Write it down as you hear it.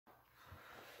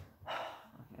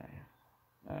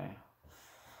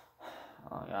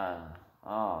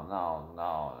Oh, no,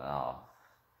 no, no.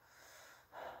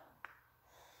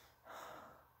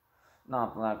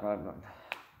 Not Black Lives Matter.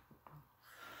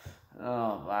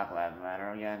 Oh, Black Lives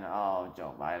Matter again. Oh,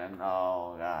 Joe Biden.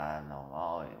 Oh, God, no.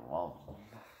 Oh, well,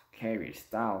 Harry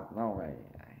Styles. No way.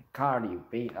 Cardi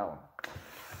B. Oh.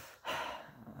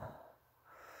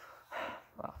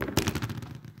 Well.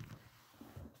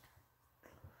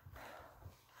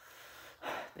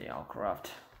 They all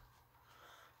corrupt.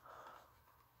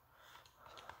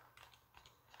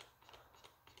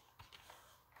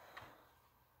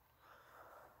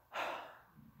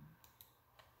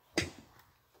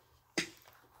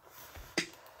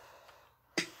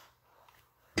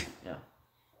 Yeah.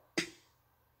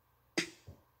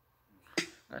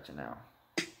 Gotcha now.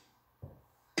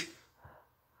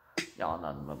 Y'all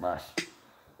nothing but bust.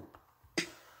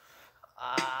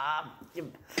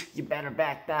 You better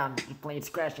back down. You played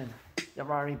scratching. You're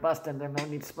already busted. There's no need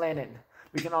to explain it.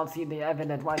 We can all see the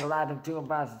evidence why the lied of two of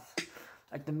us.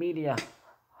 Like the media.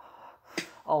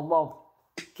 Oh, whoa.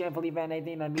 Can't believe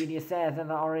anything the media says,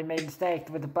 and I already made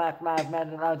mistakes with the Black Lives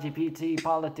Matter, LGBT,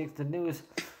 politics, the news.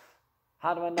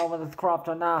 How do I know whether it's corrupt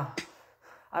or not?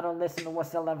 I don't listen to what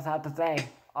celebs have to say.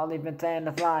 All they've been saying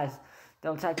is lies.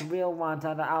 They'll take the real ones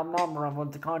and outnumber them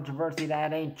with the controversy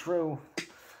that ain't true.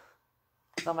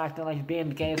 Some acting like being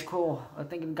gay is cool. Or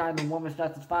thinking guys and women's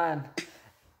dress is fine.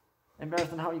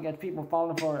 Embarrassing how you get people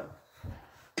falling for it.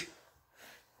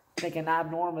 Thinking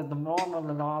abnormal is the normal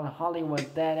in all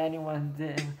Hollywood that anyone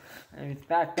did. And it's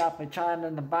backed up by China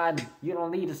and the Biden. You don't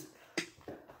need us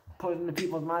putting the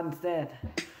people's mind instead.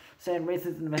 Saying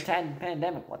racism in the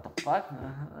pandemic. What the fuck?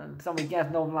 Somebody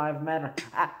guess no lives matter.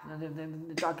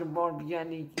 The talking board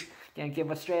began. He can't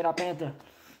give a straight up answer.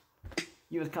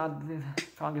 U.S.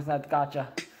 Congress has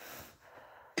gotcha.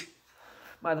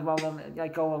 Might as well go with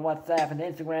WhatsApp and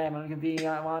Instagram and you can be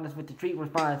honest with the tweet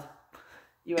response.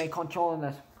 You ain't controlling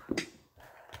us.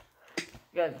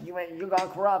 Yeah, you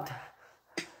got corrupt.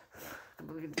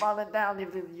 It's falling down.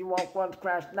 You won't want to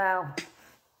crash now.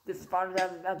 This is far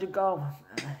as you go.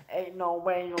 Ain't no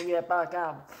way you'll get back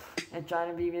out and try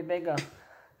to be even bigger.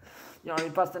 You're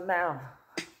already busted now.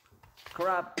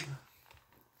 Corrupt.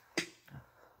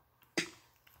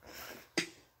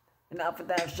 Enough of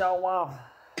that show off.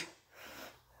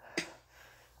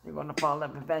 You're gonna fall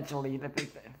up eventually.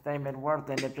 They made worth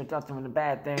it if you're just doing the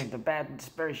bad thing, the bad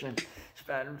inspiration.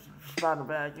 Spread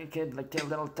about your kid like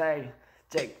Little Tay.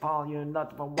 Jake Paul, you're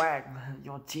nothing but whack.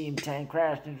 Your team 10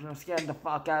 crashed and you're scared the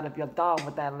fuck out of your dog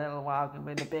with that little walking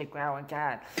with the big growling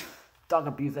cat. Dog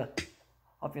abuser.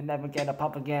 Hope you never get a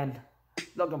pup again.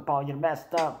 Logan Paul, you're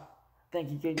messed up. Think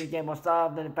you can get more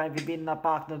solved than if I be beating up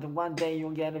boxer, then one day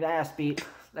you'll get an ass beat.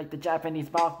 Like the Japanese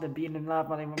boxer beating him up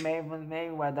when they were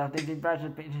Mayweather. They did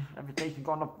reputation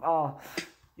gonna fall.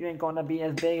 You ain't gonna be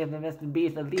as big as the Mr.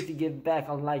 Beast. At least you give back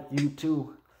unlike you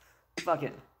too. Fuck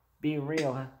it. Be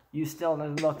real, huh? You still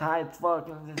look high as fuck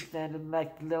and just standing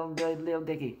like little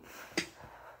Dicky.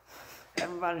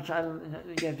 Everybody trying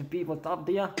to get the people up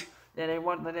to you. They're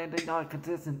not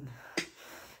consistent.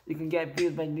 You can get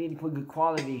views by needing good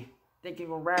quality. Thinking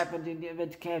you're rapping,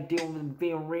 but you can't deal with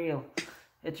being real.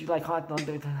 It's you like hot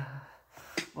thunder.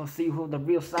 We'll see who the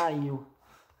real side of you.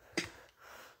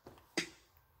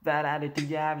 Bad attitude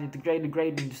you have, you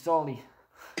degrade and solely.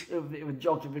 It was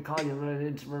jokes if we call you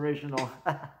inspirational.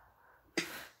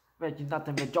 But you're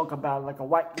nothing to joke about like a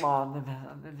white law.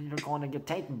 You're going to get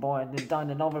taken, boy, and then done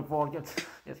and over for.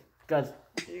 Because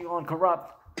you're going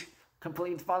corrupt.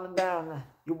 Complete falling down.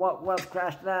 You want wealth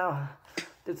crash now.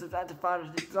 This is as far as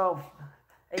you go.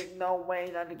 Ain't no way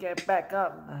not to get back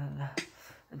up.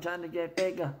 And trying to get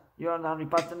bigger. You're not only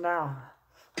busting now.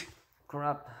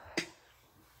 Corrupt.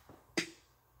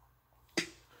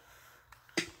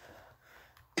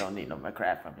 Don't need no more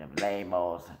crap from them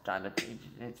lamos. Trying to teach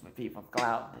people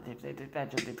clout. They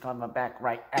eventually come back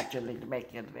right at you to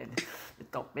make it.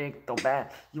 It's so big, so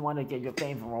bad. You want to get your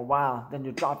fame for a while. Then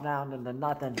you drop down into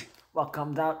nothing. What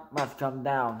comes out must come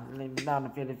down. Leave down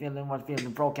if you're feeling what's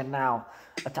feeling broken now.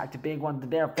 Attack the big ones,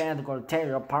 their fans are going to tear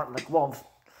you apart like wolves.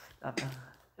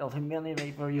 It'll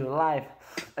humiliate for you alive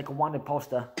like a wanted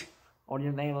poster. Or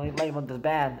your name labeled as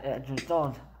bad at your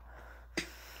stones.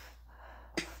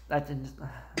 That's just,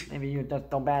 maybe you're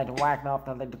just so bad to whack off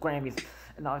like the Grammys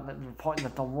and all the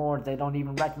pointless awards. They don't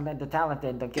even recognize the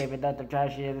talented. They gave it that the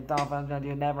trashy and stuff that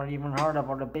you never even heard of,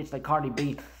 or the bitch like Cardi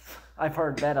B. I've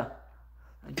heard better.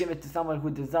 Give it to someone who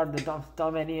deserves it. Don't so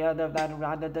many other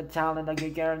that the talent. I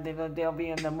can guarantee they'll be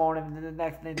in the morning. The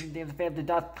next day, they'll the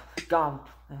dust gone.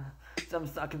 Some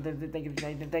suckers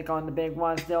they take on the big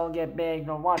ones, they'll get big.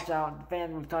 No, watch out, the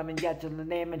fans will come and get you. The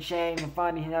name and shame. And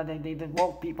funny how they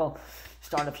woke people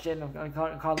start up shit and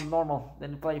call it normal.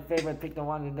 Then play favorite, pick the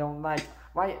one they don't like.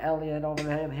 Right, Elliot over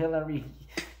there, Hillary,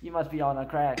 you must be on a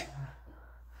crack.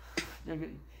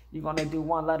 You're gonna do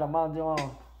one letter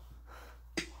module.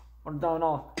 Or don't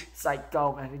know,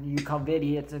 psycho, and you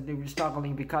COVIDIOTS and you're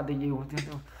struggling because of you.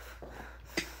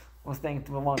 Well, things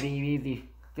won't be easy.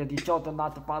 Because you chose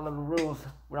not to follow the rules.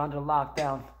 We're under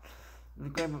lockdown.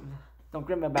 Don't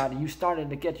grim about it. You started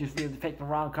to get you to pick the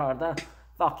wrong card, huh?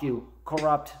 Fuck you.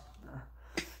 Corrupt.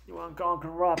 You want to go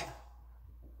corrupt.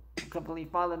 Completely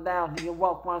falling down. Your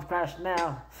woke ones crash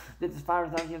now. This is far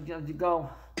as you go.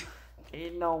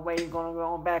 Ain't no way you're gonna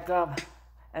go back up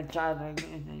and try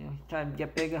to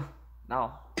get bigger.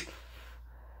 No.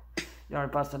 You're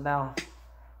already busted now.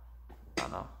 Oh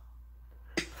no.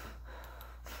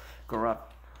 Corrupt.